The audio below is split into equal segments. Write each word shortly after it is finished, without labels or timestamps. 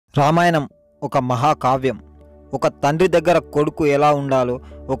రామాయణం ఒక మహాకావ్యం. ఒక తండ్రి దగ్గర కొడుకు ఎలా ఉండాలో,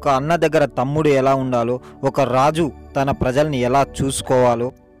 ఒక అన్న దగ్గర తమ్ముడు ఎలా ఉండాలో, ఒక రాజు తన ప్రజల్ని ఎలా చూసుకోవాలో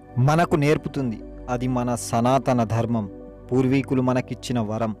మనకు నేర్పుతుంది. అది మన సనాతన ధర్మం, పూర్వీకులు మనకిచ్చిన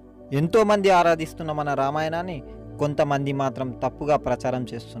వరం. ఎంతోమంది ఆరాధిస్తున్న మన రామాయణాన్ని కొంతమంది మాత్రం తప్పుగా ప్రచారం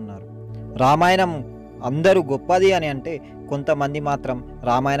చేస్తున్నారు. రామాయణం అందరూ గొప్పది అని అంటే కొంతమంది మాత్రం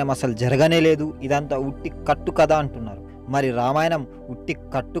రామాయణం అసలు జరగనే లేదు, ఇదంతా ఉట్టి కట్టు కథ అంటున్నారు. మరి రామాయణం ఉట్టి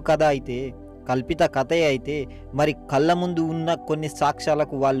కట్టు కథ అయితే, కల్పిత కథే అయితే, మరి కళ్ళ ముందు ఉన్న కొన్ని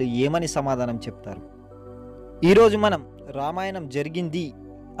సాక్ష్యాలకు వాళ్ళు ఏమని సమాధానం చెప్తారు? ఈరోజు మనం రామాయణం జరిగింది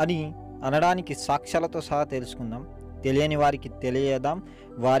అని అనడానికి సాక్ష్యాలతో సహా తెలుసుకుందాం. తెలియని వారికి తెలియజేద్దాం,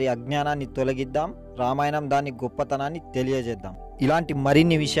 వారి అజ్ఞానాన్ని తొలగిద్దాం, రామాయణం దాని గొప్పతనాన్ని తెలియజేద్దాం. ఇలాంటి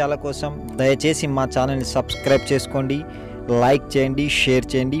మరిన్ని విషయాల కోసం దయచేసి మా ఛానల్ని సబ్స్క్రైబ్ చేసుకోండి, లైక్ చేయండి, షేర్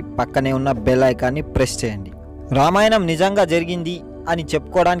చేయండి, పక్కనే ఉన్న బెల్ ఐకాన్ని ప్రెస్ చేయండి. రామాయణం నిజంగా జరిగింది అని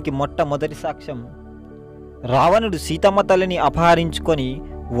చెప్పుకోవడానికి మొట్టమొదటి సాక్ష్యం, రావణుడు సీతమ్మ తల్లిని అపహరించుకొని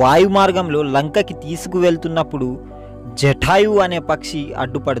వాయు మార్గంలో లంకకి తీసుకువెళ్తున్నప్పుడు జటాయువు అనే పక్షి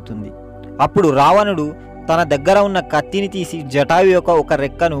అడ్డుపడుతుంది. అప్పుడు రావణుడు తన దగ్గర ఉన్న కత్తిని తీసి జటాయువు యొక్క ఒక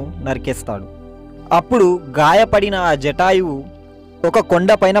రెక్కను నరికేస్తాడు. అప్పుడు గాయపడిన ఆ జటాయువు ఒక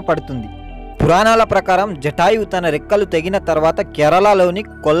కొండపైన పడుతుంది. పురాణాల ప్రకారం జటాయువు తన రెక్కలు తెగిన తర్వాత కేరళలోని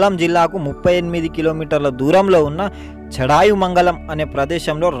కొల్లం జిల్లాకు 38 కిలోమీటర్ల దూరంలో ఉన్న చడాయుమంగళం అనే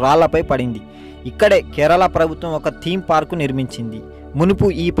ప్రదేశంలో రాళ్లపై పడింది. ఇక్కడే కేరళ ప్రభుత్వం ఒక థీమ్ పార్కు నిర్మించింది. మునుపు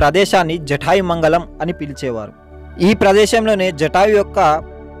ఈ ప్రదేశాన్ని జటాయుమంగళం అని పిలిచేవారు. ఈ ప్రదేశంలోనే జటాయు యొక్క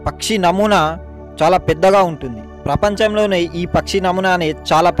పక్షి నమూనా చాలా పెద్దగా ఉంటుంది. ప్రపంచంలోనే ఈ పక్షి నమూనానే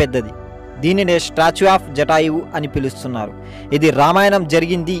చాలా పెద్దది. దీనినే స్టాచ్యూ ఆఫ్ జటాయువు అని పిలుస్తున్నారు. ఇది రామాయణం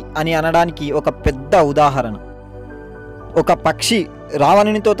జరిగింది అని అనడానికి ఒక పెద్ద ఉదాహరణ. ఒక పక్షి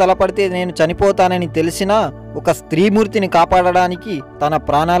రావణునితో తలపడితే నేను చనిపోతానని తెలిసినా ఒక స్త్రీమూర్తిని కాపాడడానికి తన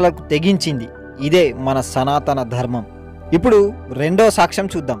ప్రాణాలకు తెగించింది. ఇదే మన సనాతన ధర్మం. ఇప్పుడు రెండో సాక్ష్యం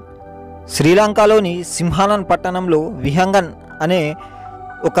చూద్దాం. శ్రీలంకలోని సింహానన్ పట్టణంలో విహంగన్ అనే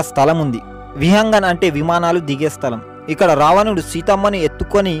ఒక స్థలం ఉంది. విహంగన్ అంటే విమానాలు దిగే స్థలం. ఇక్కడ రావణుడు సీతమ్మని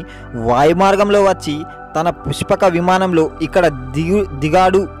ఎత్తుకొని వాయుమార్గంలో వచ్చి తన పుష్పక విమానంలో ఇక్కడ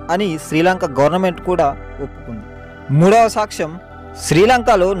దిగాడు అని శ్రీలంక గవర్నమెంట్ కూడా ఒప్పుకుంది. మూడవ సాక్ష్యం,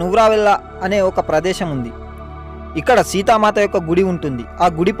 శ్రీలంకలో నువ్రావెల్లా అనే ఒక ప్రదేశం ఉంది. ఇక్కడ సీతామాత యొక్క గుడి ఉంటుంది. ఆ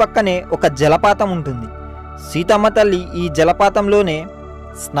గుడి పక్కనే ఒక జలపాతం ఉంటుంది. సీతమ్మ తల్లి ఈ జలపాతంలోనే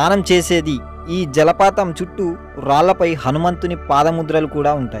స్నానం చేసేది. ఈ జలపాతం చుట్టూ రాళ్లపై హనుమంతుని పాదముద్రలు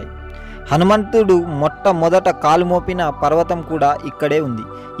కూడా ఉంటాయి. హనుమంతుడు మొట్టమొదట కాలు మోపిన పర్వతం కూడా ఇక్కడే ఉంది.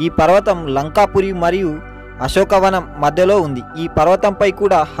 ఈ పర్వతం లంకాపురి మరియు అశోకవనం మధ్యలో ఉంది. ఈ పర్వతంపై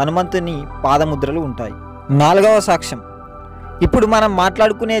కూడా హనుమంతుని పాదముద్రలు ఉంటాయి. నాలుగవ సాక్ష్యం, ఇప్పుడు మనం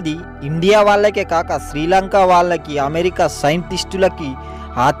మాట్లాడుకునేది ఇండియా వాళ్ళకే కాక శ్రీలంక వాళ్ళకి, అమెరికా సైంటిస్టులకి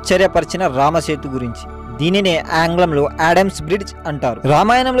ఆశ్చర్యపరిచిన రామసేతు గురించి. దీనినే ఆంగ్లంలో ఆడమ్స్ బ్రిడ్జ్ అంటారు.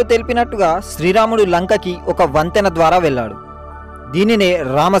 రామాయణంలో తెలిపినట్టుగా శ్రీరాముడు లంకకి ఒక వంతెన ద్వారా వెళ్ళాడు. దీనినే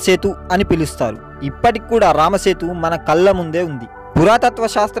రామసేతు అని పిలుస్తారు. ఇప్పటికి కూడా రామసేతు మన కళ్ళ ముందే ఉంది. పురాతత్వ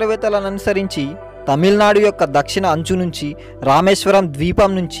శాస్త్రవేత్తలను అనుసరించి తమిళనాడు యొక్క దక్షిణ అంచు నుంచి, రామేశ్వరం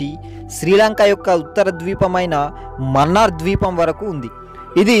ద్వీపం నుంచి శ్రీలంక యొక్క ఉత్తర ద్వీపమైన మన్నార్ ద్వీపం వరకు ఉంది.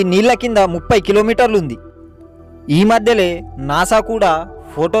 ఇది నీళ్ల కింద 30 కిలోమీటర్లు ఉంది. ఈ మధ్యలే నాసా కూడా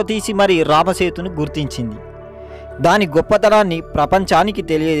ఫోటో తీసి మరి రామసేతును గుర్తించింది. దాని గొప్పతనాన్ని ప్రపంచానికి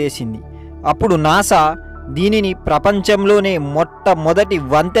తెలియజేసింది. అప్పుడు నాసా దీనిని ప్రపంచంలోనే మొట్టమొదటి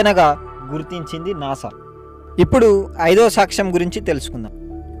వంతెనగా గుర్తించింది నాసా. ఇప్పుడు ఐదో సాక్ష్యం గురించి తెలుసుకుందాం.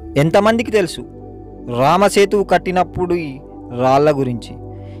 ఎంతమందికి తెలుసు రామసేతువు కట్టినప్పుడు ఈ రాళ్ళ గురించి?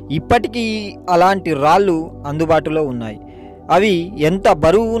 ఇప్పటికీ అలాంటి రాళ్ళు అందుబాటులో ఉన్నాయి. అవి ఎంత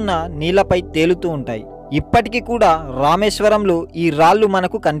బరువు ఉన్నా నీళ్లపై తేలుతూ ఉంటాయి. ఇప్పటికీ కూడా రామేశ్వరంలో ఈ రాళ్ళు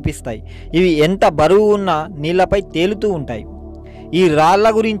మనకు కనిపిస్తాయి. ఇవి ఎంత బరువు ఉన్నా నీళ్లపై తేలుతూ ఉంటాయి. ఈ రాళ్ల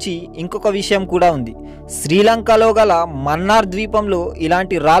గురించి ఇంకొక విషయం కూడా ఉంది. శ్రీలంకలో గల మన్నార్ ద్వీపంలో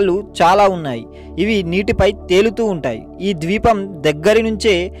ఇలాంటి రాళ్ళు చాలా ఉన్నాయి. ఇవి నీటిపై తేలుతూ ఉంటాయి. ఈ ద్వీపం దగ్గరి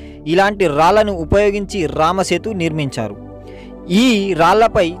నుంచే ఇలాంటి రాళ్లను ఉపయోగించి రామసేతు నిర్మించారు. ఈ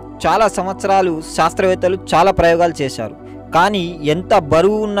రాళ్లపై చాలా సంవత్సరాలు శాస్త్రవేత్తలు చాలా ప్రయోగాలు చేశారు. కానీ ఎంత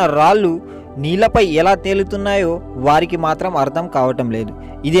బరువు ఉన్న రాళ్ళు నీళ్లపై ఎలా తేలుతున్నాయో వారికి మాత్రం అర్థం కావటం లేదు.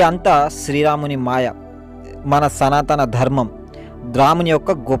 ఇది అంతా శ్రీరాముని మాయ, మన సనాతన ధర్మం, రాముని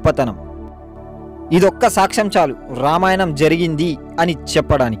యొక్క గొప్పతనం. ఇదొక్క సాక్ష్యం చాలు రామాయణం జరిగింది అని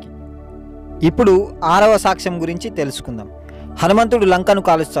చెప్పడానికి. ఇప్పుడు ఆరవ సాక్ష్యం గురించి తెలుసుకుందాం. హనుమంతుడు లంకను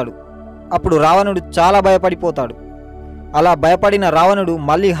కాలుస్తాడు. అప్పుడు రావణుడు చాలా భయపడిపోతాడు. అలా భయపడిన రావణుడు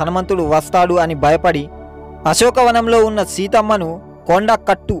మళ్ళీ హనుమంతుడు వస్తాడు అని భయపడి అశోకవనంలో ఉన్న సీతమ్మను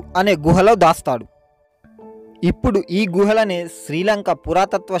కొండకట్టు అనే గుహలో దాస్తాడు. ఇప్పుడు ఈ గుహలనే శ్రీలంక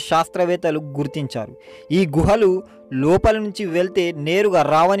పురాతత్వ శాస్త్రవేత్తలు గుర్తించారు. ఈ గుహలు లోపల నుంచి వెళ్తే నేరుగా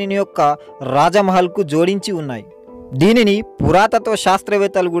రావణుని యొక్క రాజమహల్కు జోడించి ఉన్నాయి. దీనిని పురాతత్వ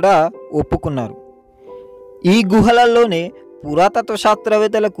శాస్త్రవేత్తలు కూడా ఒప్పుకున్నారు. ఈ గుహలలోనే పురాతత్వ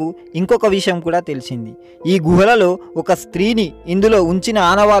శాస్త్రవేత్తలకు ఇంకొక విషయం కూడా తెలిసింది. ఈ గుహలలో ఒక స్త్రీని ఇందులో ఉంచిన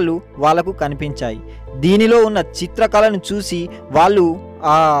ఆనవాళ్ళు వాళ్లకు కనిపించాయి. దీనిలో ఉన్న చిత్రకళను చూసి వాళ్ళు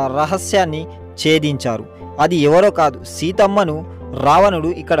ఆ రహస్యాన్ని ఛేదించారు. అది ఎవరో కాదు, సీతమ్మను రావణుడు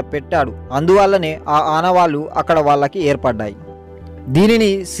ఇక్కడ పెట్టాడు. అందువల్లనే ఆ ఆనవాళ్ళు అక్కడ వాళ్ళకి ఏర్పడ్డాయి.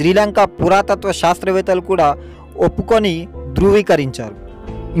 దీనిని శ్రీలంక పురాతత్వ శాస్త్రవేత్తలు కూడా ఒప్పుకొని ధృవీకరించారు.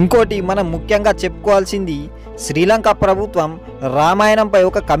 ఇంకోటి మనం ముఖ్యంగా చెప్పుకోవాల్సింది, శ్రీలంక ప్రభుత్వం రామాయణంపై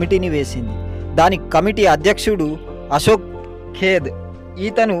ఒక కమిటీని వేసింది. దాని కమిటీ అధ్యక్షుడు అశోక్ ఖేద్.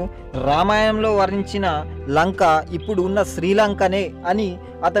 ఈతను రామాయణంలో వర్ణించిన లంక ఇప్పుడు ఉన్న శ్రీలంకనే అని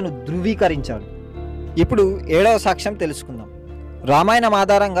అతను ధృవీకరించాడు. ఇప్పుడు 7వ సాక్ష్యం తెలుసుకుందాం. రామాయణం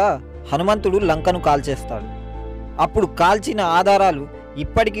ఆధారంగా హనుమంతుడు లంకను కాల్చేస్తాడు. అప్పుడు కాల్చిన ఆధారాలు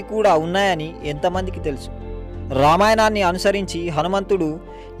ఇప్పటికీ కూడా ఉన్నాయని ఎంతమందికి తెలుసు? రామాయణాన్ని అనుసరించి హనుమంతుడు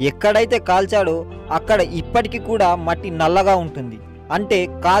ఎక్కడైతే కాల్చాడో అక్కడ ఇప్పటికీ కూడా మట్టి నల్లగా ఉంటుంది, అంటే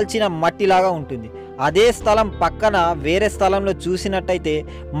కాల్చిన మట్టిలాగా ఉంటుంది. అదే స్థలం పక్కన వేరే స్థలంలో చూసినట్టయితే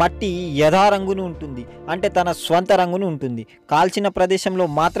మట్టి యథా రంగును ఉంటుంది, అంటే తన స్వంత రంగును ఉంటుంది. కాల్చిన ప్రదేశంలో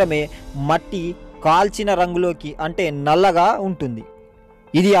మాత్రమే మట్టి కాల్చిన రంగులోకి, అంటే నల్లగా ఉంటుంది.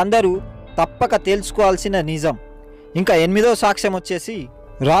 ఇది అందరూ తప్పక తెలుసుకోవాల్సిన నిజం. ఇంకా 8వ సాక్ష్యం వచ్చేసి,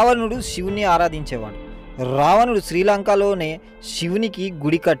 రావణుడు శివుని ఆరాధించేవాడు. రావణుడు శ్రీలంకలోనే శివునికి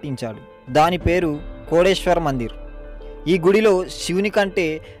గుడి కట్టించాడు. దాని పేరు కోడేశ్వర మందిర్. ఈ గుడిలో శివుని కంటే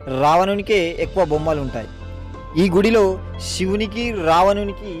రావణునికే ఎక్కువ బొమ్మలు ఉంటాయి. ఈ గుడిలో శివునికి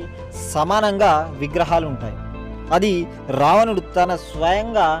రావణునికి సమానంగా విగ్రహాలు ఉంటాయి. అది రావణుడు తన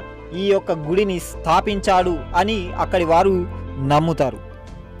స్వయంగా ఈ యొక్క గుడిని స్థాపించాడు అని అక్కడి వారు నమ్ముతారు.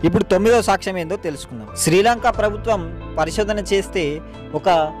 ఇప్పుడు 9వ సాక్ష్యం ఏందో తెలుసుకుందాం. శ్రీలంక ప్రభుత్వం పరిశోధన చేస్తే ఒక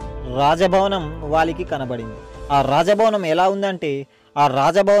రాజభవనం వాళ్ళకి కనబడింది. ఆ రాజభవనం ఎలా ఉందంటే, ఆ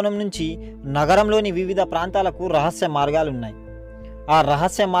రాజభవనం నుంచి నగరంలోని వివిధ ప్రాంతాలకు రహస్య మార్గాలు ఉన్నాయి. ఆ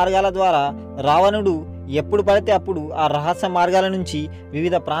రహస్య మార్గాల ద్వారా రావణుడు ఎప్పుడు పడితే అప్పుడు ఆ రహస్య మార్గాల నుంచి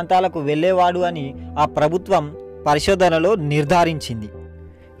వివిధ ప్రాంతాలకు వెళ్ళేవాడు అని ఆ ప్రభుత్వం పరిశోధనలో నిర్ధారించింది.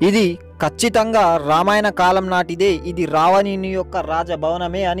 ఇది ఖచ్చితంగా రామాయణ కాలం నాటిదే, ఇది రావణుని యొక్క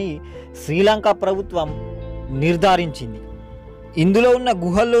రాజభవనమే అని శ్రీలంక ప్రభుత్వం నిర్ధారించింది. ఇందులో ఉన్న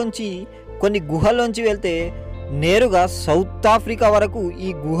గుహల్లోంచి కొన్ని గుహల్లోంచి వెళ్తే నేరుగా సౌత్ ఆఫ్రికా వరకు ఈ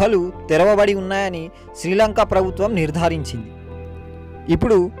గుహలు తెరవబడి ఉన్నాయని శ్రీలంక ప్రభుత్వం నిర్ధారించింది.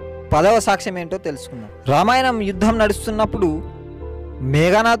 ఇప్పుడు 10వ సాక్ష్యం ఏంటో తెలుసుకుందాం. రామాయణం యుద్ధం నడుస్తున్నప్పుడు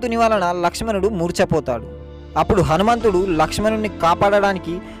మేఘనాథుని వలన లక్ష్మణుడు మూర్ఛపోతాడు. అప్పుడు హనుమంతుడు లక్ష్మణుని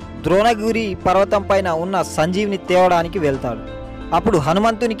కాపాడడానికి ద్రోణగిరి పర్వతం పైన ఉన్న సంజీవిని తేవడానికి వెళ్తాడు. అప్పుడు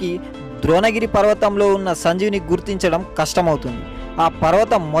హనుమంతునికి ద్రోణగిరి పర్వతంలో ఉన్న సంజీవిని గుర్తించడం కష్టమవుతుంది. ఆ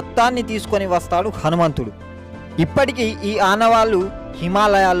పర్వతం మొత్తాన్ని తీసుకొని వస్తాడు హనుమంతుడు. ఇప్పటికీ ఈ ఆనవాళ్ళు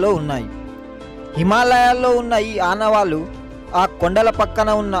హిమాలయాల్లో ఉన్నాయి. హిమాలయాల్లో ఉన్న ఈ ఆనవాళ్ళు ఆ కొండల పక్కన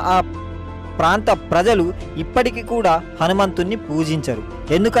ఉన్న ఆ ప్రాంత ప్రజలు ఇప్పటికీ కూడా హనుమంతుణ్ణి పూజించరు.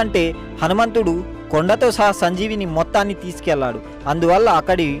 ఎందుకంటే హనుమంతుడు కొండతో సహా సంజీవిని మొత్తాన్ని తీసుకెళ్లాడు. అందువల్ల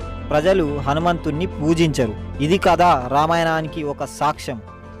అక్కడి ప్రజలు హనుమంతుణ్ణి పూజించరు. ఇది కదా రామాయణానికి ఒక సాక్ష్యం.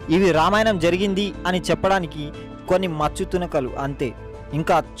 ఇవి రామాయణం జరిగింది అని చెప్పడానికి కొన్ని మచ్చు తునకలు అంతే.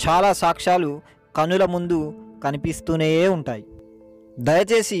 ఇంకా చాలా సాక్ష్యాలు కనుల ముందు కనిపిస్తూనే ఉంటాయి.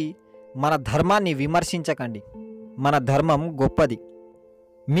 దయచేసి మన ధర్మాన్ని విమర్శించకండి. మన ధర్మం గొప్పది.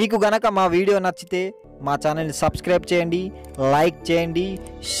 మీకు గనక మా వీడియో నచ్చితే మా ఛానల్ని సబ్స్క్రైబ్ చేయండి, లైక్ చేయండి,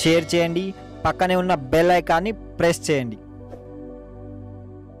 షేర్ చేయండి, పక్కనే ఉన్న బెల్ ఐకాన్ని ప్రెస్ చేయండి.